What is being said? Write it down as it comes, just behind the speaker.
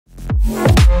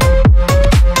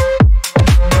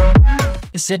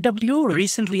ZWO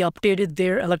recently updated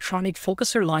their electronic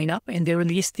focuser lineup, and they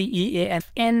released the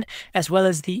EAF-N as well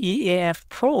as the EAF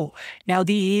PRO. Now,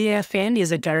 the EAF-N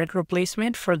is a direct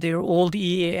replacement for their old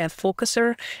EAF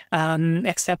focuser,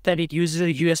 except that it uses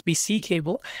a USB-C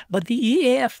cable. But the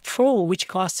EAF PRO, which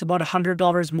costs about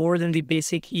 $100 more than the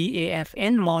basic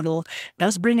EAF-N model,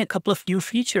 does bring a couple of new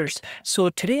features. So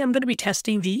today I'm going to be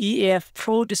testing the EAF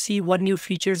PRO to see what new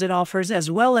features it offers, as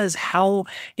well as how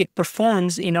it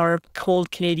performs in our cold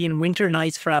Canadian winter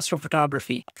nights for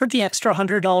astrophotography. For the extra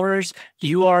 $100,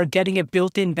 you are getting a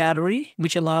built-in battery,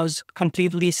 which allows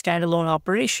completely standalone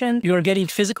operation. You are getting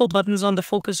physical buttons on the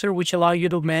focuser, which allow you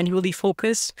to manually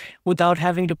focus without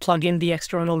having to plug in the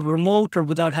external remote or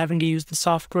without having to use the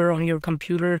software on your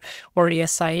computer or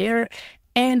ASI Air.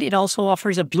 And it also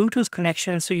offers a Bluetooth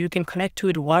connection, so you can connect to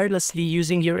it wirelessly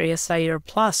using your ASI Air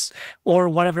Plus or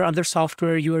whatever other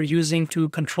software you are using to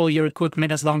control your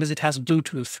equipment, as long as it has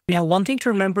Bluetooth. Now, one thing to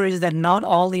remember is that not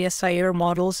all ASI Air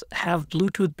models have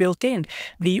Bluetooth built in.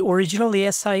 The original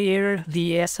ASI Air,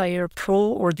 the ASI Air Pro,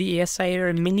 or the ASI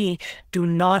Air Mini do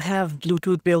not have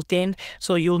Bluetooth built in,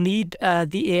 so you'll need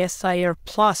the ASI Air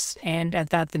Plus and at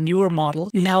that the newer model.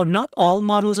 Now, not all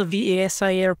models of the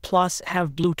ASI Air Plus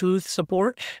have Bluetooth support.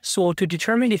 So to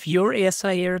determine if your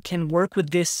ASI Air can work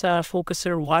with this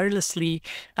focuser wirelessly,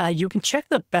 you can check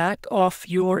the back of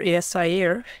your ASI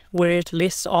Air where it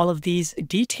lists all of these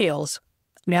details.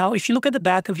 Now, if you look at the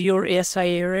back of your ASI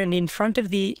Air and in front of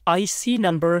the IC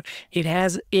number, it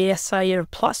has ASI Air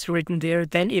Plus written there,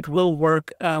 then it will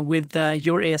work with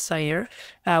your ASI Air.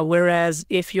 Whereas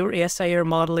if your ASI Air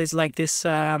model is like this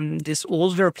this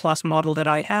older Plus model that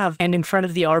I have, and in front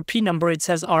of the RP number, it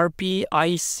says RP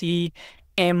IC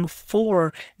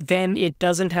M4, then it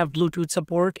doesn't have Bluetooth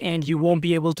support and you won't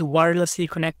be able to wirelessly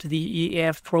connect to the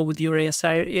EAF Pro with your ASI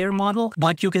Air model,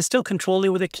 but you can still control it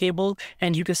with a cable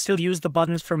and you can still use the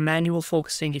buttons for manual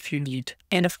focusing if you need.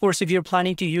 And of course, if you're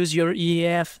planning to use your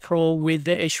EAF Pro with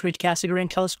a Schmidt-Cassegrain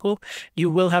telescope,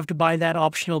 you will have to buy that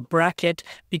optional bracket,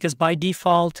 because by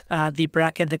default, the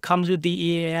bracket that comes with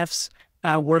the EAFs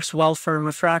works well for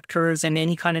refractors and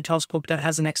any kind of telescope that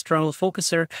has an external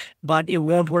focuser, but it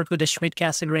won't work with the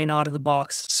Schmidt-Cassegrain out of the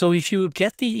box. So if you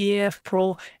get the EAF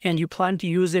Pro and you plan to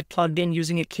use it plugged in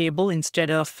using a cable instead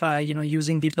of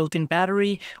using the built-in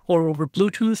battery or over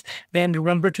Bluetooth, then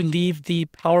remember to leave the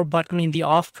power button in the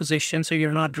off position so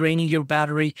you're not draining your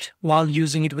battery while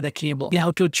using it with a cable. Now,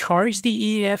 to charge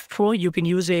the EAF Pro, you can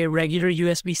use a regular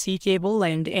USB-C cable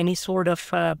and any sort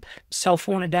of cell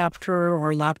phone adapter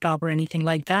or laptop or anything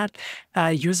like that.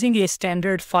 Using a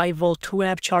standard 5-volt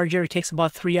 2-amp charger, it takes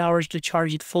about 3 hours to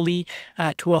charge it fully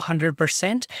to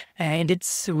 100%, and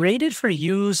it's rated for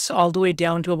use all the way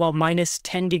down to about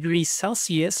 -10 degrees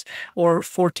Celsius or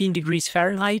 14 degrees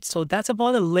Fahrenheit. So that's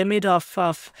about the limit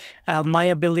of my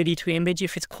ability to image.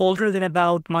 If it's colder than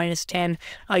about -10,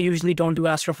 I usually don't do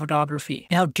astrophotography.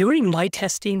 Now, during my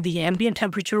testing, the ambient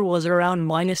temperature was around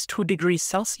 -2 degrees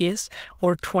Celsius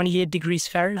or 28 degrees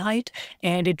Fahrenheit,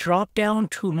 and it dropped down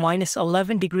to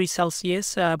 -11 degrees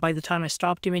Celsius by the time I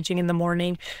stopped imaging in the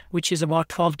morning, which is about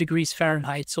 12 degrees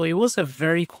Fahrenheit. So it was a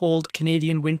very cold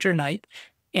Canadian winter night,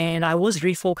 and I was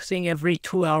refocusing every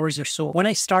 2 hours or so. When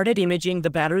I started imaging, the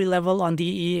battery level on the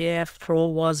EAF Pro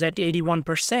was at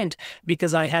 81%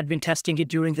 because I had been testing it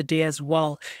during the day as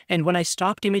well. And when I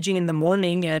stopped imaging in the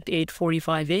morning at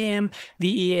 8:45 a.m.,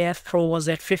 the EAF Pro was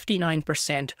at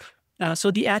 59%.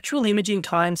 So the actual imaging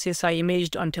time since I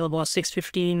imaged until about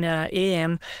 6:15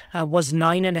 a.m. Was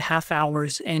 9.5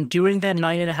 hours. And during that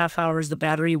 9.5 hours, the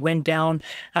battery went down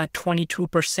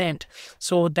 22%.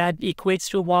 So that equates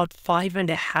to about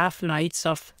 5.5 nights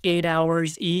of 8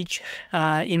 hours each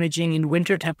imaging in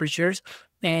winter temperatures.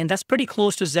 And that's pretty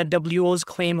close to ZWO's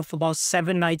claim of about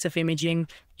 7 nights of imaging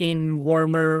in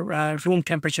warmer room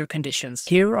temperature conditions.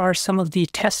 Here are some of the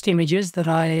test images that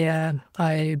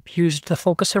I used the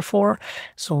focuser for.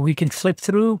 So we can flip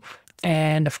through.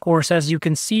 And of course, as you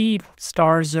can see,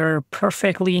 stars are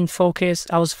perfectly in focus.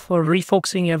 I was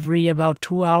refocusing every about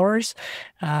 2 hours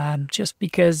just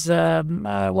because,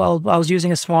 well, I was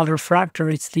using a small refractor.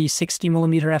 It's the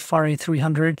 60mm FRA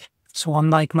 300. So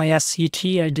unlike my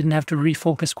SCT, I didn't have to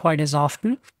refocus quite as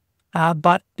often.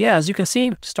 But yeah, as you can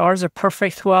see, stars are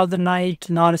perfect throughout the night.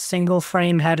 Not a single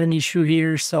frame had an issue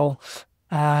here. So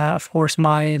of course,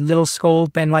 my little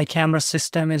scope and my camera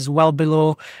system is well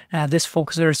below this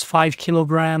focuser's 5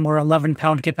 kilogram or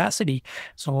 11-pound capacity.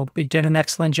 So it did an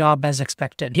excellent job as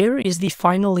expected. Here is the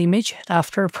final image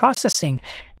after processing.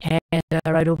 And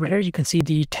right over here, you can see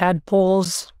the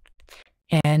tadpoles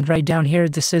And right down here,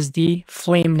 this is the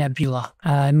Flame Nebula.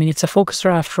 I mean, it's a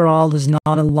focuser after all. There's not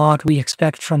a lot we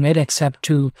expect from it except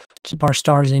to keep our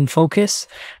stars in focus.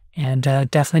 And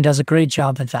definitely does a great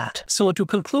job at that. So to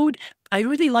conclude, I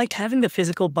really liked having the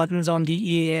physical buttons on the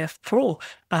EAF Pro.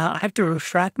 I have to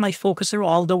retract my focuser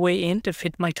all the way in to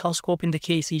fit my telescope in the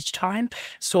case each time.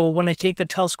 So when I take the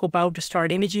telescope out to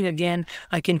start imaging again,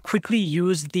 I can quickly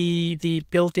use the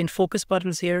built-in focus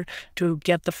buttons here to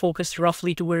get the focus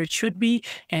roughly to where it should be.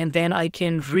 And then I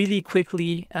can really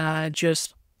quickly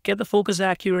just get the focus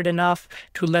accurate enough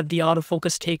to let the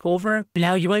autofocus take over.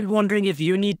 Now, you might be wondering if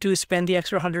you need to spend the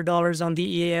extra $100 on the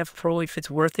EAF Pro, if it's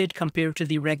worth it compared to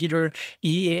the regular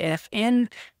EAF-N.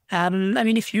 I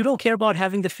mean, if you don't care about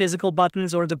having the physical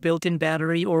buttons or the built-in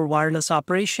battery or wireless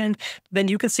operation, then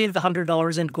you can save the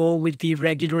 $100 and go with the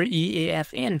regular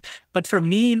EAF-N. But for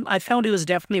me, I found it was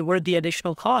definitely worth the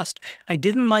additional cost. I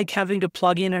didn't like having to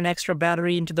plug in an extra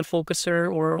battery into the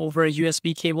focuser or over a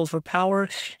USB cable for power.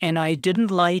 And I didn't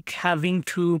like having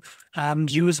to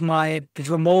use my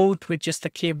remote with just the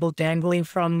cable dangling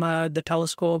from the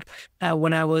telescope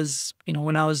when I was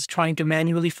trying to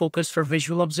manually focus for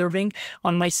visual observing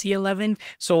on my C11.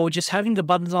 So just having the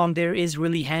buttons on there is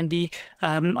really handy.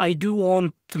 I do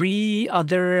own 3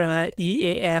 other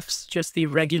EAFs, just the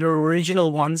regular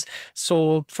original ones.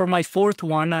 So for my 4th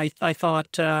one, I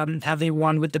thought having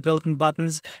one with the built-in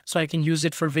buttons so I can use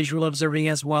it for visual observing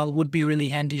as well would be really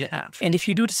handy to have. And if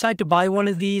you do decide to buy one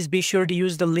of these, be sure to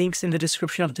use the links in the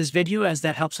description of this video, as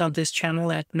that helps out this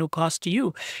channel at no cost to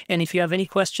you. And if you have any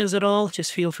questions at all,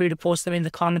 just feel free to post them in the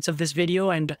comments of this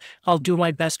video and I'll do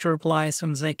my best to reply as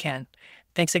soon as I can.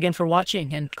 Thanks again for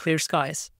watching, and clear skies.